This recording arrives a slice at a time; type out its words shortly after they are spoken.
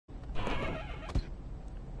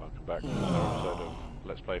welcome back to another episode of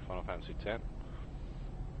Let's Play Final Fantasy X.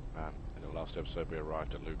 In the last episode we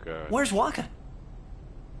arrived at Luca. Where's Waka?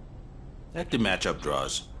 Active matchup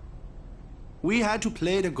draws. We had to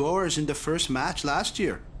play the Goers in the first match last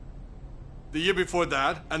year. The year before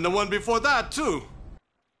that, and the one before that too.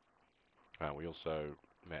 We also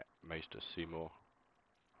met Maester Seymour,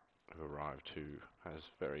 who arrived, who has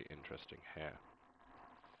very interesting hair.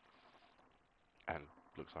 And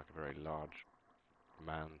looks like a very large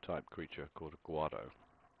man-type creature called a Guado.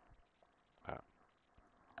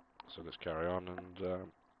 So let's carry on and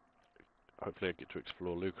hopefully I get to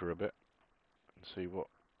explore Luca a bit and see what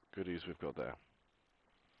goodies we've got there.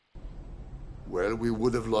 Well, we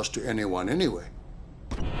would have lost to anyone anyway.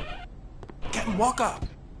 Captain Walker!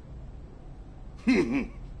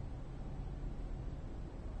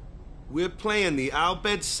 We're playing the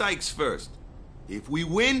Albed Sykes first. If we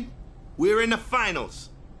win, we're in the finals.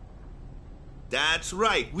 That's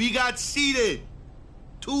right, we got seeded.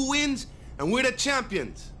 2 wins, and we're the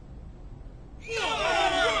champions.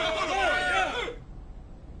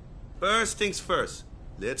 First things first.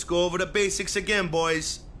 Let's go over the basics again,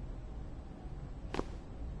 boys. We're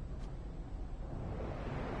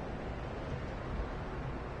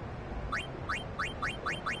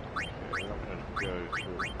not going to go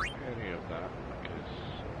through any of that because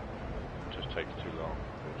it just takes too long.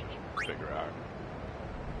 We'll just figure it out.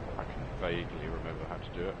 I can vaguely remember how to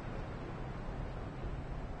do it.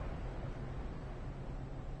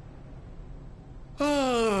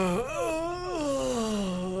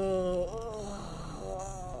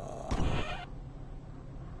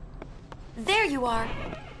 There you are.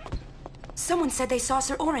 Someone said they saw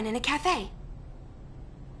Sir Orin in a cafe.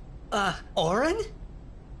 Orin?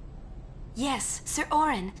 Yes, Sir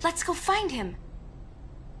Orin. Let's go find him.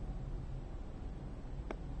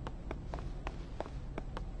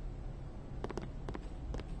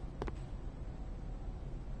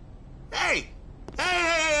 Hey!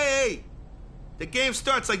 Hey! The game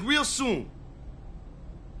starts like real soon.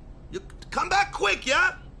 You come back quick,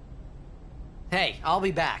 yeah? Hey, I'll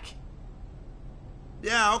be back.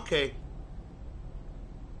 Yeah, okay.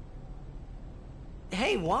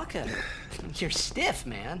 Hey, Waka. You're stiff,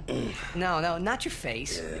 man. No, not your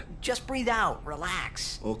face. Yeah. Just breathe out.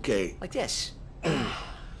 Relax. Okay. Like this.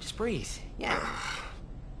 Just breathe. Yeah.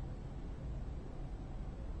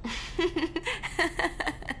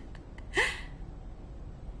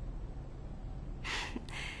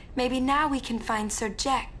 Maybe now we can find Sir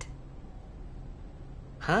Jecht.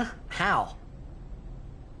 Huh? How?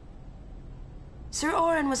 Sir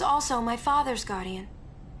Orin was also my father's guardian.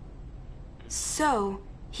 So,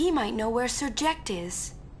 he might know where Sir Jecht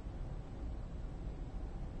is.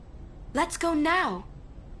 Let's go now.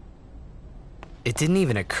 It didn't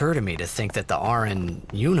even occur to me to think that the Orin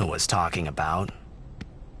Yuna was talking about,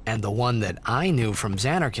 and the one that I knew from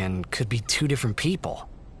Xanarkand could be 2 different people.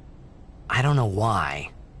 I don't know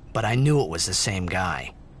why, but I knew it was the same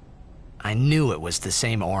guy. I knew it was the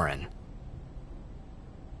same Orin.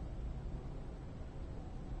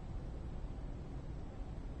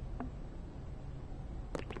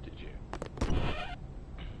 Did you?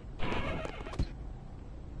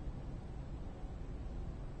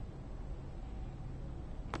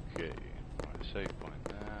 Okay, right, save point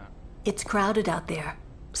there. It's crowded out there.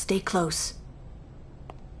 Stay close.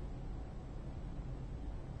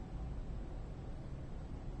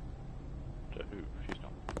 To who? She's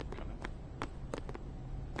not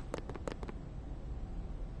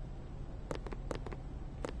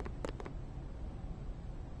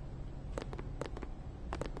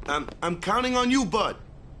coming. I'm counting on you, bud.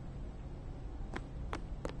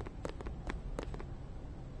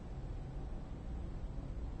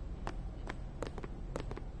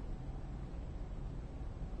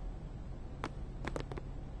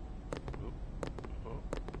 Oh.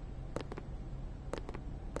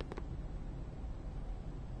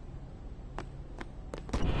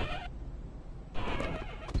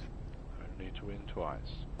 Only to win twice.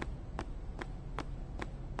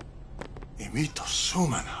 Imito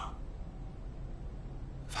Sumana.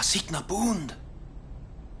 Fasikna Bund!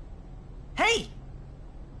 Hey!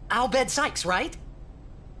 Albed Sykes, right?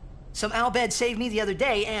 Some Albed saved me the other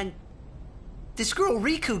day, and this girl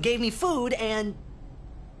Riku gave me food, and...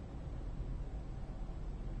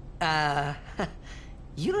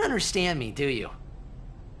 you don't understand me, do you?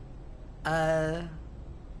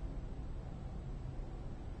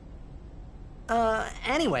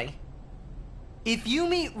 Anyway, if you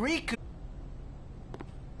meet Riku...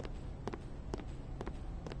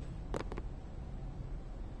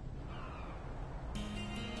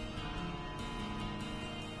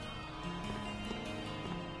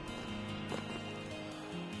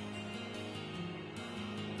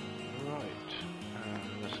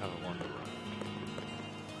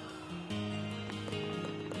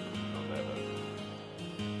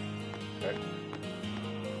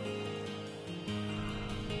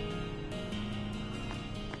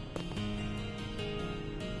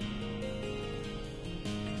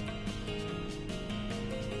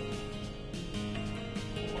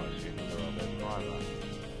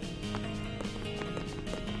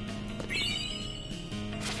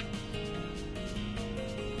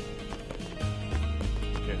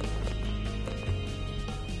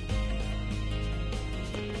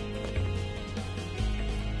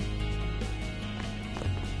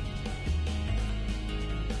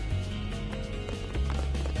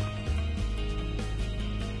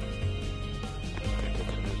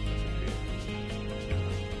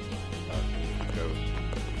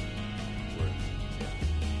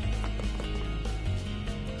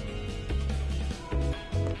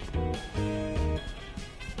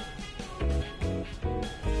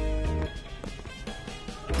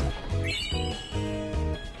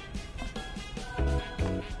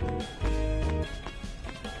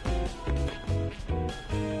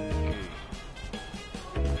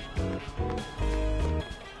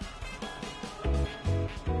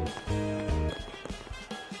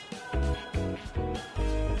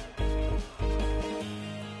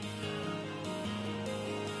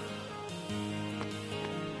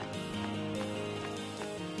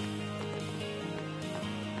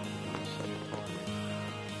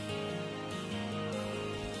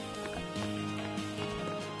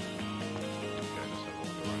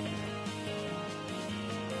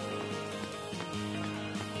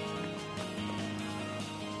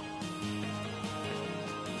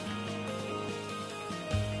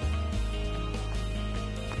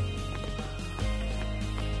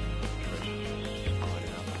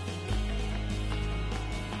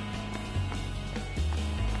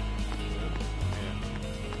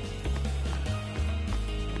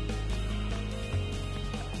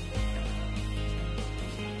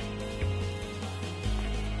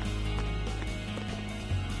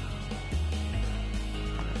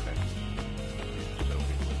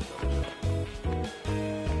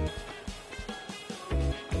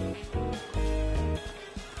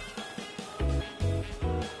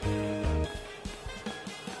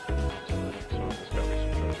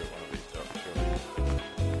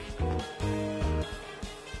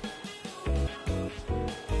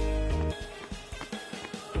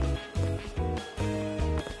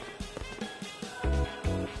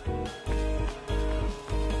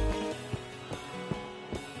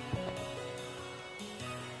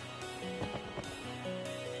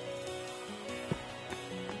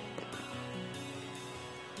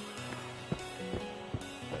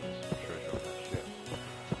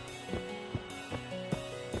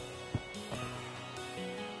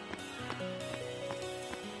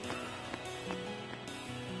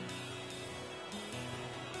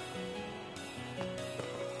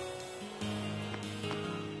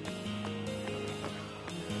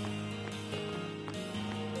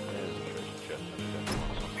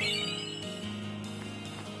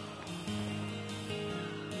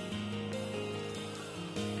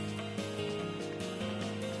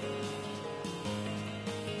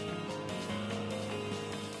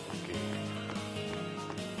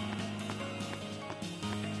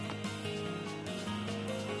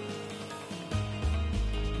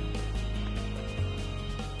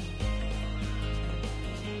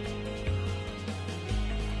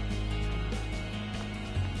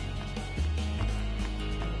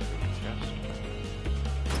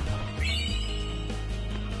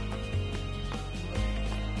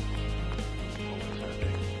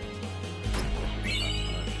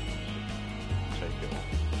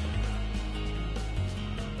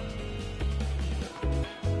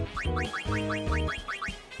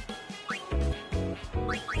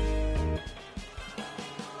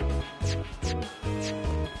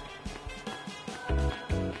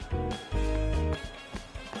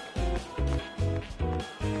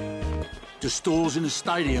 The stores in the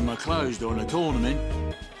stadium are closed during the tournament,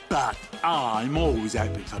 but I'm always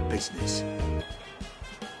open for business.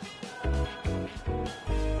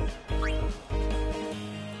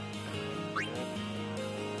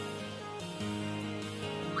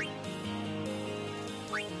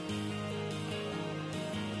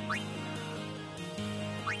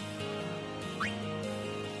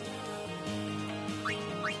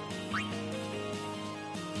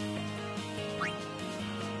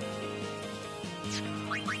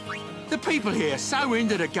 The people here are so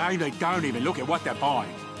into the game they don't even look at what they're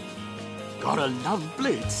buying. Gotta love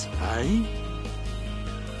Blitz, eh?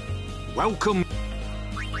 Welcome.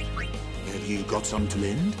 Have you got some to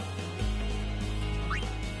lend?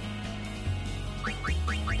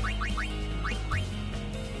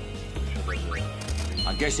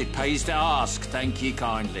 I guess it pays to ask, thank ye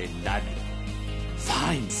kindly, lad.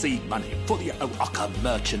 Fine seed money for the O'aka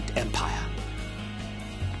merchant empire.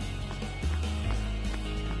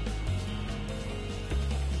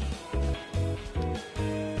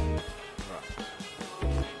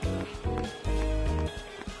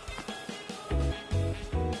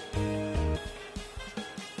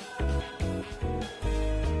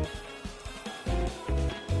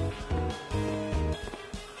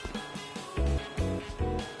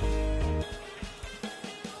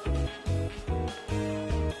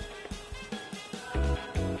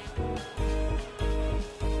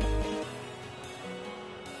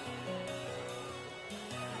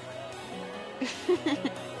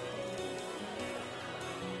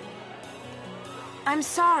 I'm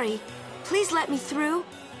sorry. Please let me through.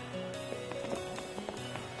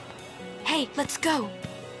 Hey, let's go.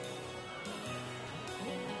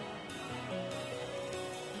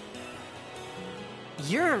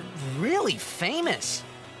 You're really famous.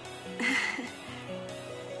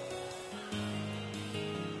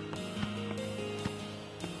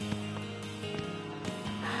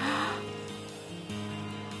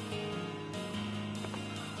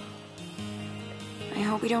 I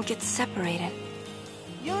hope we don't get separated.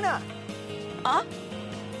 Yuna! Huh?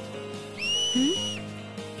 Hmm?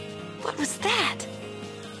 What was that?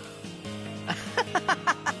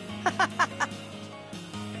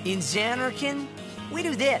 In Xanarkin, we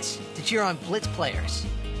do this to cheer on Blitz players.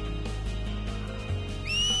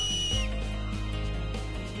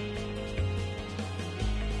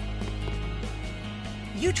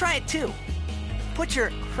 You try it too. Put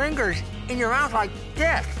your fingers in your mouth like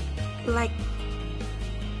this. Like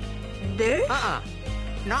this?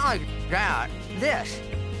 Not like that. This.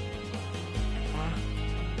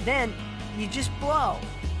 Then you just blow.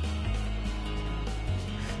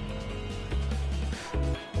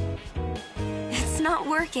 It's not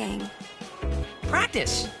working.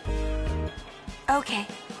 Practice. Okay.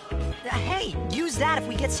 Hey, use that if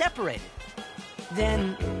we get separated.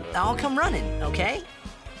 Then I'll come running, okay?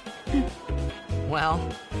 Well,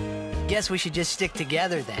 guess we should just stick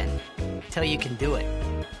together then, till you can do it.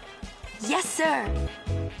 Yes, sir.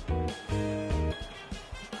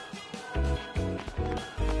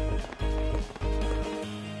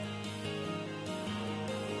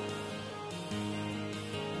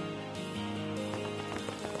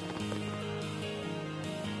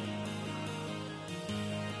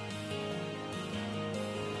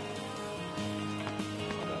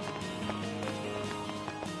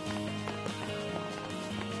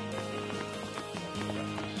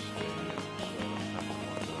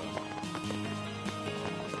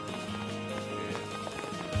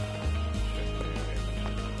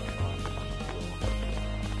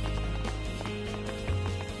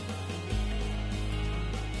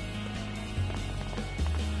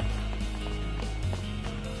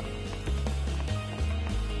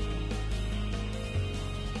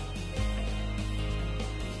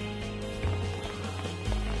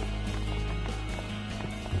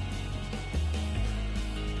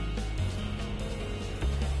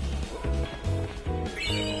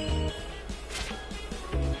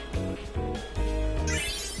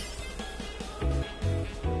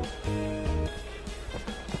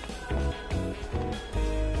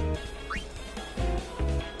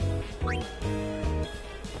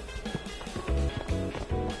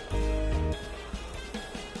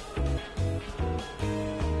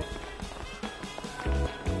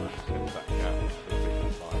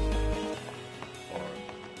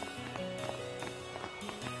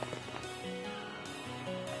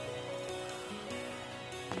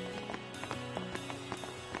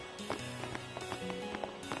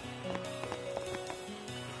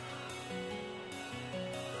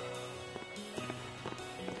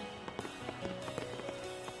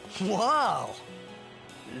 Whoa!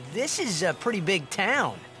 This is a pretty big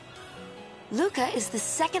town. Lucca is the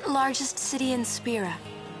second largest city in Spira.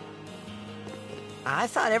 I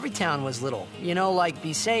thought every town was little. You know, like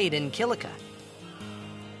Besaid and Kilika.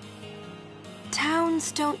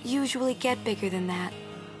 Towns don't usually get bigger than that.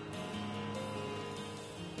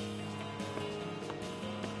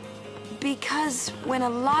 Because when a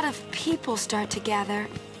lot of people start to gather...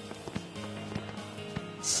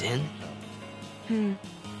 Sin?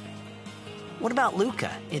 What about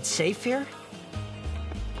Lucca? It's safe here?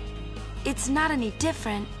 It's not any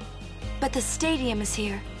different, but the stadium is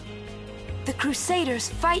here. The Crusaders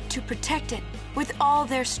fight to protect it with all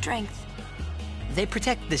their strength. They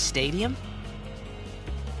protect the stadium?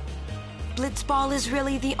 Blitzball is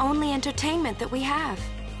really the only entertainment that we have.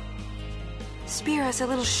 Spira's a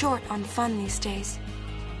little short on fun these days.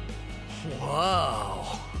 Whoa.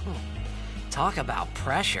 Talk about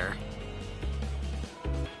pressure.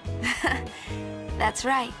 That's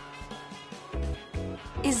right.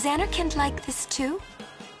 Is Xanarkand like this too?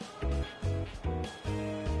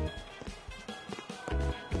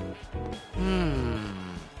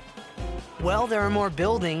 Well, there are more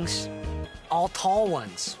buildings. All tall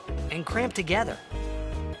ones. And cramped together.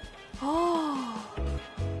 Oh.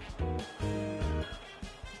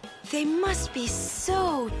 They must be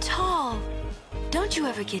so tall. Don't you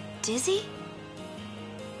ever get dizzy?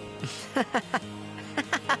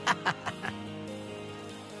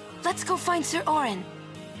 Let's go find Sir Orin.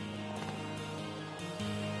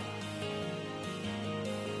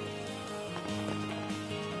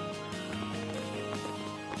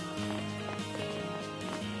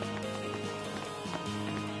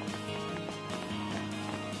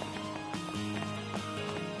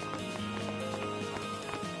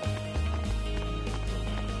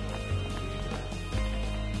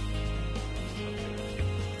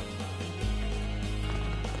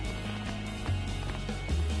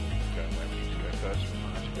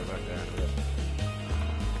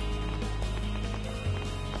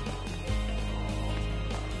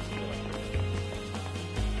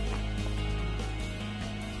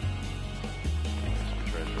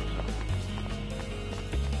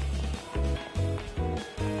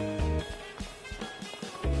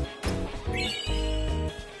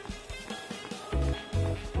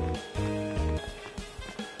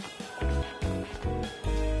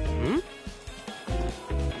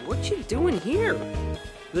 What you doing here?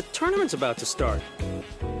 The tournament's about to start.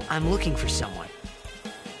 I'm looking for someone.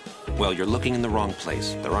 Well, you're looking in the wrong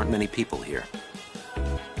place. There aren't many people here.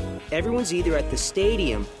 Everyone's either at the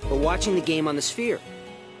stadium or watching the game on the Sphere.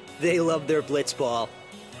 They love their blitzball.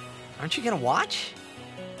 Aren't you gonna watch?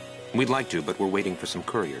 We'd like to, but we're waiting for some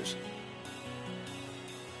couriers.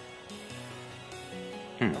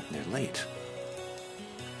 They're late.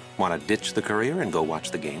 Want to ditch the courier and go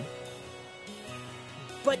watch the game?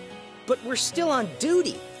 But we're still on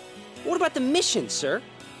duty. What about the mission, sir?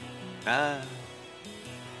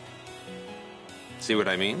 See what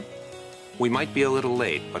I mean? We might be a little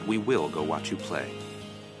late, but we will go watch you play.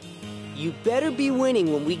 You better be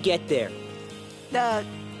winning when we get there.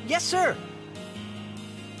 Yes, sir.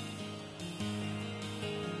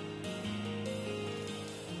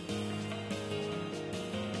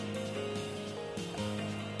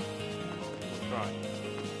 Right.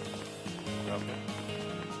 Okay.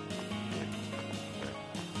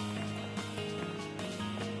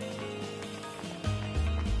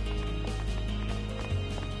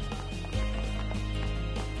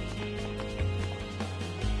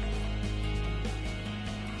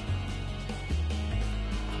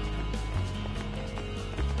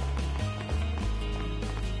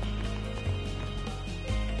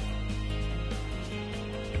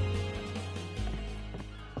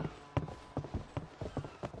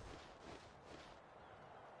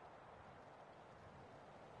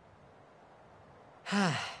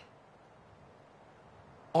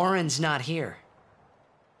 Orin's not here.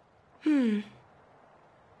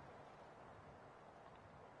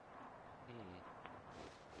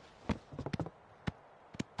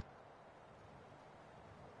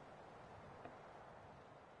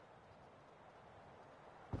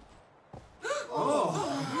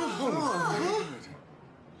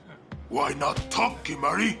 Why not talk,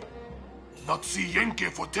 Kimari? Not see Yenke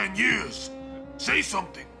for 10 years. Say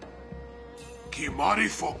something. Kimari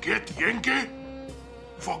forget Yenke?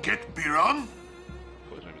 Forget Biran?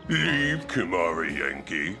 Leave Kimari,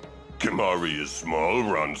 Yankee. Kimari is small,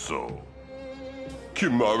 Ranso.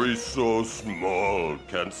 Kimari so small,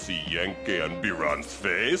 can't see Yankee and Biran's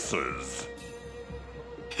faces.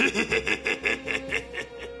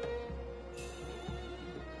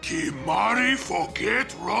 Kimari forget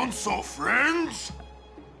Ronso friends?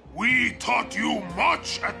 We taught you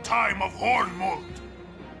much at time of Hornmult.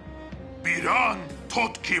 Biran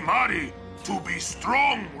taught Kimari to be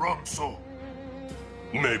strong, Rumso.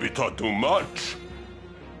 Maybe taught too much.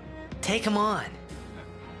 Take him on.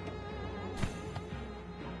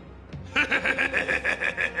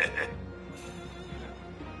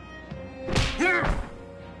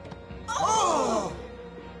 Oh!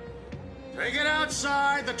 Take it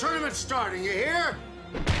outside. The tournament's starting, you hear?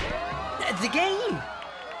 The game!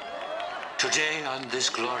 Today, on this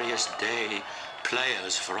glorious day,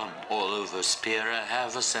 players from all over Spira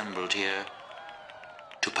have assembled here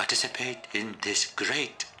to participate in this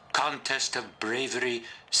great contest of bravery,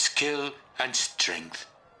 skill, and strength.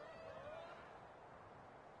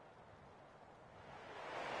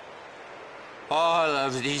 All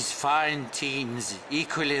of these fine teams,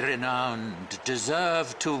 equally renowned,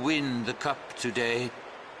 deserve to win the cup today.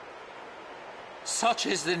 Such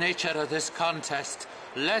is the nature of this contest.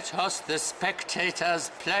 Let us, the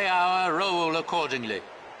spectators, play our role accordingly.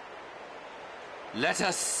 Let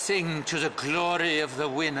us sing to the glory of the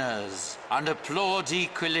winners and applaud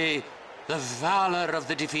equally the valor of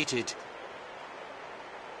the defeated.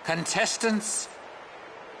 Contestants,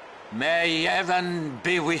 may heaven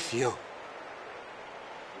be with you.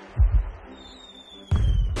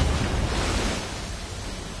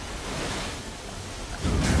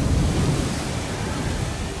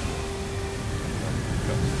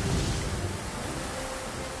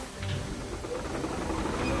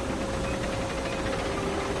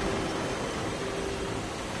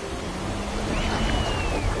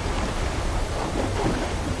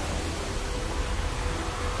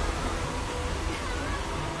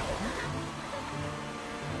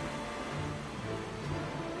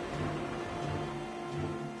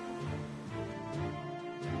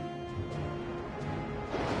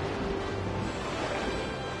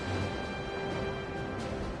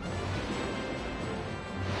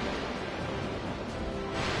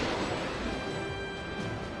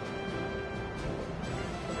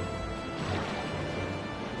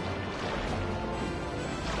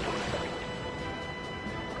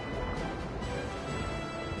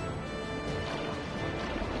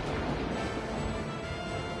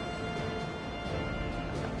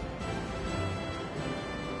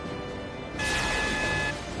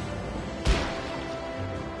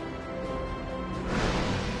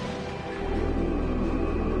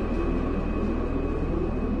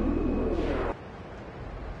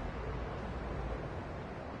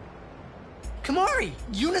 Kamari,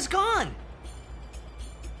 Yuna's gone.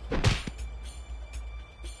 That's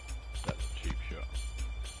a cheap shot.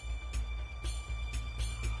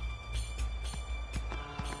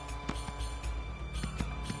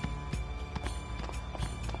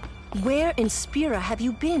 Where in Spira have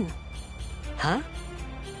you been? Huh?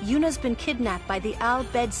 Yuna's been kidnapped by the Al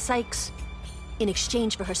Bhed Sykes. In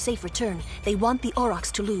exchange for her safe return, they want the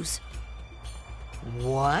Aurochs to lose.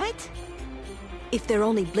 What? If they're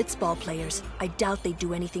only blitzball players, I doubt they'd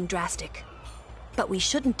do anything drastic. But we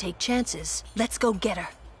shouldn't take chances. Let's go get her.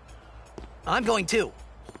 I'm going too.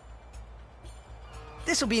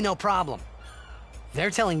 This'll be no problem. They're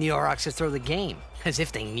telling the Aurochs to throw the game, as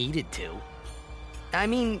if they needed to. I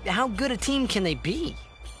mean, how good a team can they be?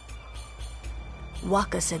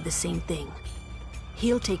 Waka said the same thing.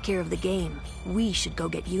 He'll take care of the game. We should go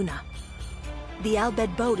get Yuna. The Al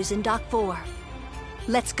Bhed boat is in Dock 4.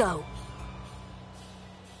 Let's go.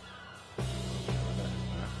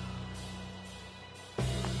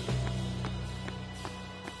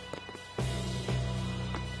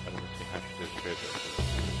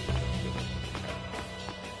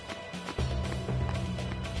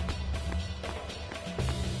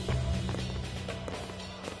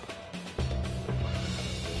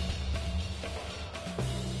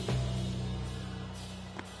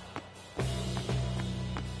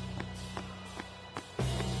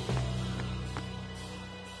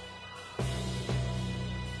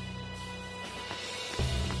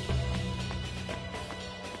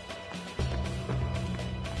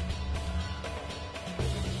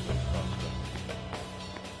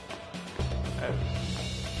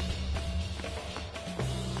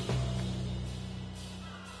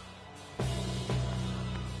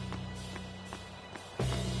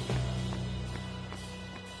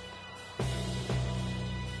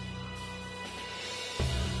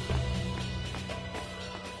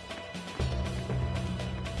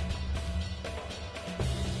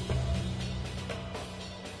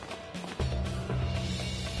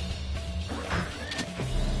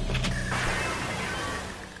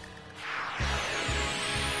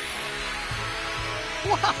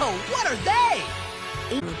 Whoa, what are they?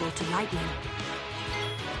 Vulnerable to lightning.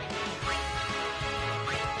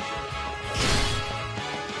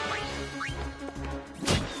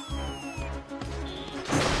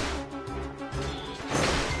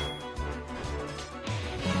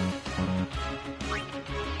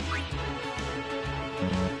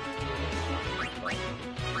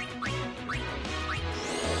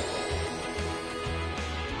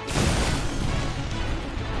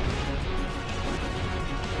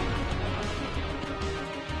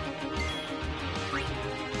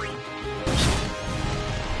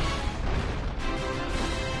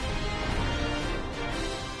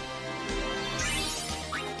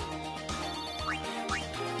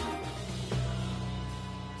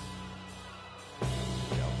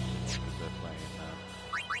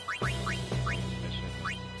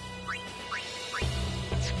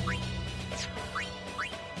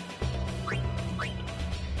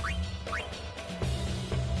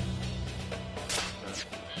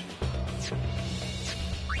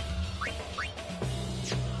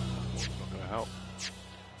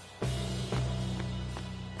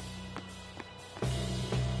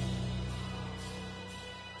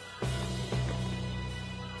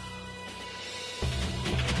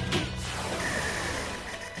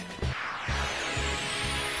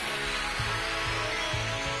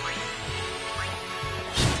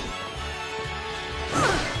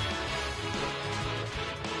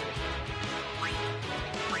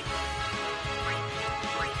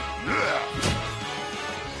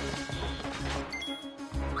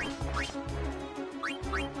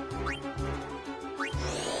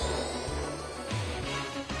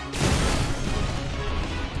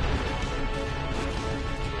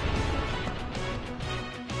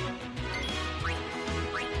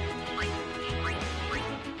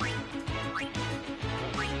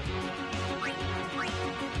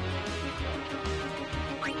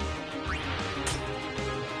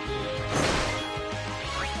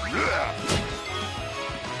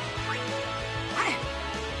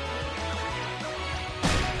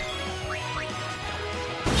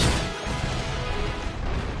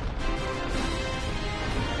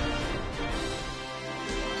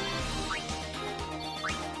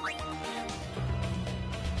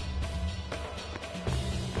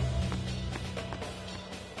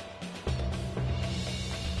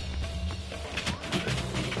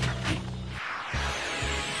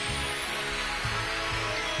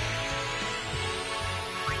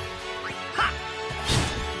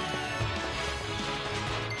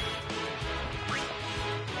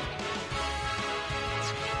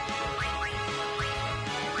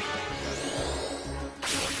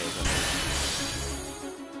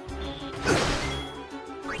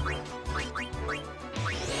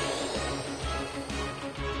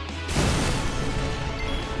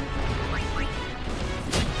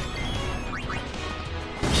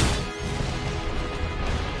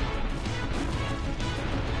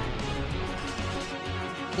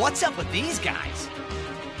 What's up with these guys?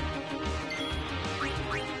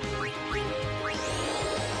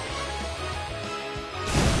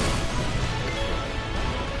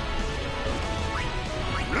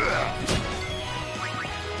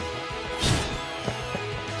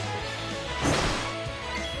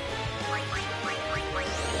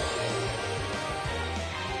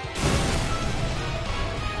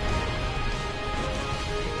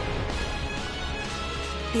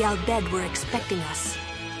 The Al-Bed were expecting us.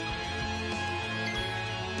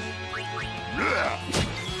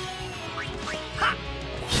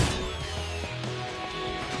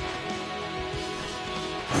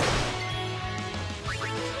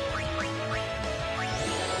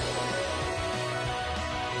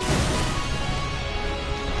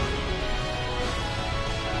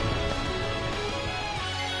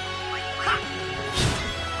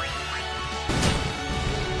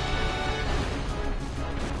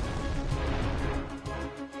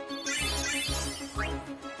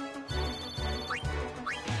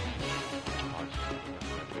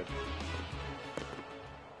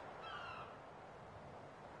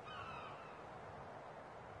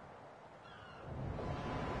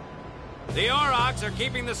 The Aurochs are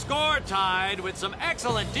keeping the score tied with some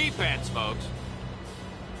excellent defense, folks.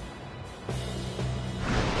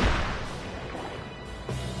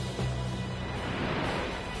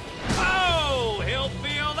 Oh, he'll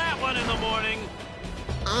feel that one in the morning.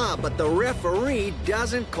 Ah, but the referee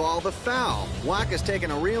doesn't call the foul. Waka's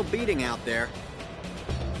taking a real beating out there.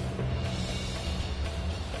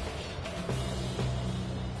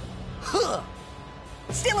 Huh!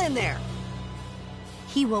 Still in there!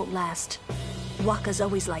 He won't last. Waka's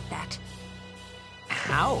always like that.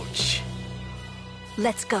 Ouch.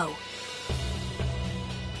 Let's go.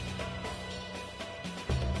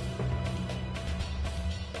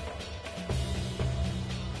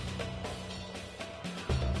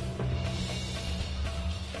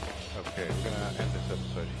 Okay, we're going to end this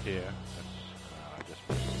episode here. Let's just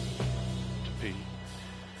put it to P.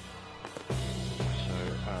 So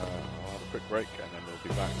I'll have a quick break and then we'll be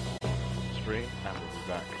back on stream, and we'll be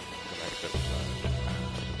back for the next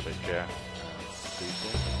episode. Take care, and see you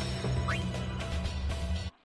soon.